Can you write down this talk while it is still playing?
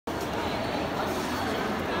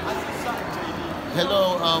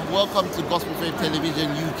Hello, welcome to Gospel Faith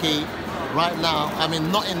Television UK. Right now, I'm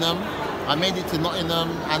in Nottingham. I made it to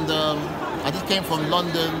Nottingham, and I just came from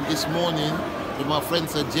London this morning with my friend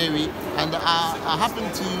Sir Jerry, and I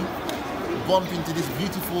happened to bump into this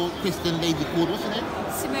beautiful Christian lady called, what's her name?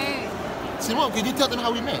 Simone. Simone, can you tell them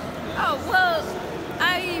how we met? Oh, well,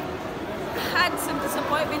 I had some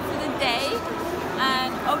disappointment for the day,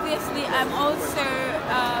 and obviously I'm also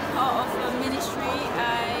part of a ministry,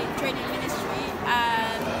 training ministry,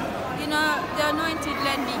 and you know, the anointed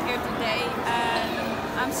led me here today, and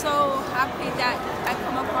I'm so happy that I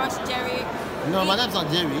come across Jerry. No, my name's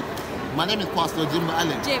not Jerry. My name is Pastor Jimba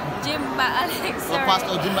Alex. Jimba Alex, sorry.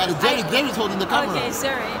 Pastor Jimba Alex. Jerry's holding the camera. Okay,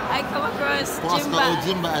 sorry. I come across Pastor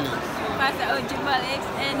Jimba Alex. Pastor Jimba Alex,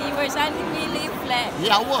 and he was handing me a leaflet.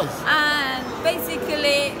 Yeah, I was. And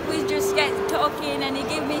basically, we just get talking, and he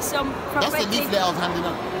gave me some prophetic. That's the leaflet I was handing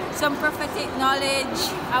out. Some prophetic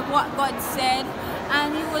knowledge of what God said,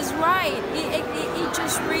 and he was right. He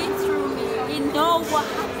just read through me. He know what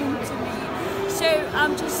happened to me. So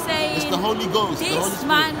I'm just saying, it's the Holy Ghost. This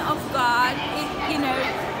man of God,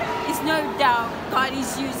 it's no doubt God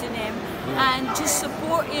is using him, and just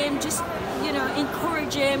support him, just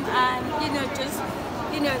encourage him, and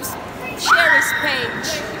share his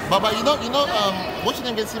page. But what's your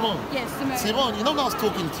name again, Simone? Yes, Simone. Simone, you know when I was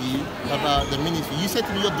talking to you about the ministry, you said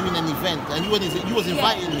to me you're doing an event, and you was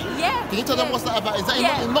inviting me. Yeah. Can you tell them what's that about? Is that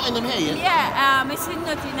in Nottingham here? Yeah, it's in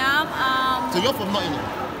Nottingham. So you're from Nottingham?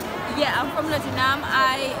 Yeah, I'm from Nottingham.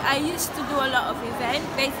 I used to do a lot of events.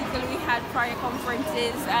 Basically, we had prayer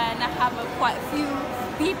conferences, and I have quite a few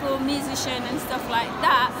people, musicians and stuff like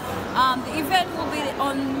that. The event will be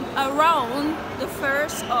on around the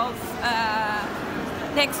 1st of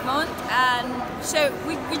next month, and so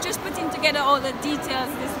we're just putting together all the details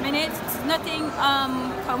this minute. It's nothing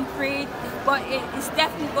concrete, but it's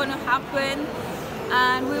definitely going to happen,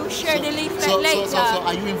 and we'll share the leaflet later. So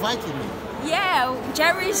are you inviting me? Yeah,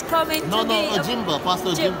 Jerry's coming to me. Ojimba, Pastor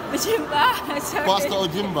Ojimba. Sorry. Pastor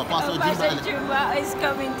Ojimba, Pastor Ojimba is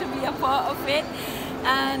coming to be a part of it,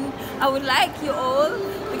 and I would like you all,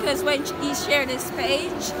 because when he shared this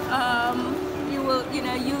page,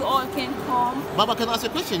 you all can come. Baba, can I ask a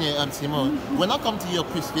question here, Simone? When I come to your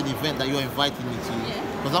Christian event that you're inviting me to,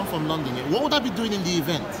 because I'm from London, what would I be doing in the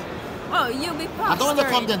event? Oh, you'll be pastoring. I don't want to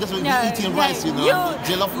come there just eating rice,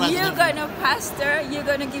 jollof rice. You're going to pastor, you're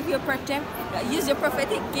going to give use your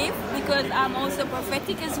prophetic gift, because I'm also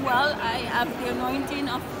prophetic as well. I have the anointing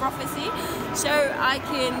of prophecy. So I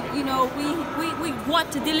can, we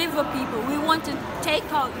want to deliver people. We want to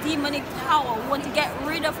take out demonic power. We want to get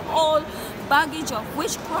rid of all baggage of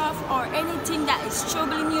witchcraft or anything that is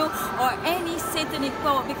troubling you, or any satanic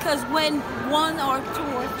power, because when 1 or 2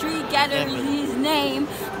 or 3 gather in his name,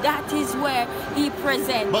 that is where he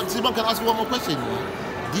presents. But Simon, can I ask you one more question?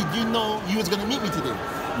 Did you know you was going to meet me today?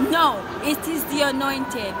 No, it is the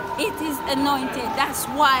anointed. It is anointed. That's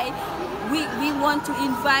why we want to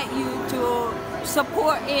invite you to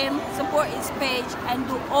support him, support his page, and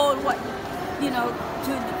do all what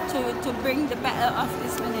to bring the better of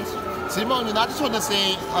this ministry. Simone, I just want to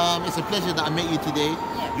say it's a pleasure that I met you today.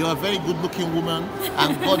 Yeah. You're a very good-looking woman,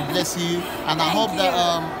 and God bless you. And I hope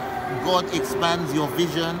that God expands your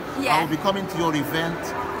vision. Yeah. I will be coming to your event.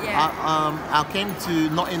 Yeah. I came to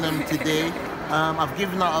Nottingham today. I've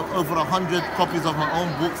given out over 100 copies of my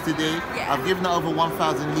own books today. Yeah. I've given out over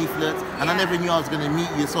 1,000 leaflets, and I never knew I was going to meet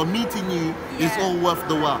you. So meeting you is all worth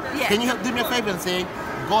the while. Yeah. Can you do me a favor and say,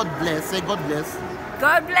 God bless, say God bless.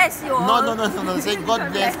 God bless you all. No. Say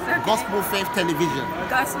God bless Gospel Faith Television.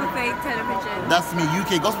 Gospel Faith Television. That's me,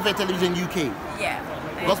 UK. Gospel Faith Television UK.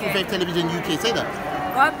 Yeah. Gospel Faith Television UK. Say that.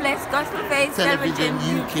 God bless Gospel Faith Television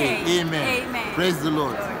UK. Amen. Praise the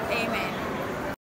Lord.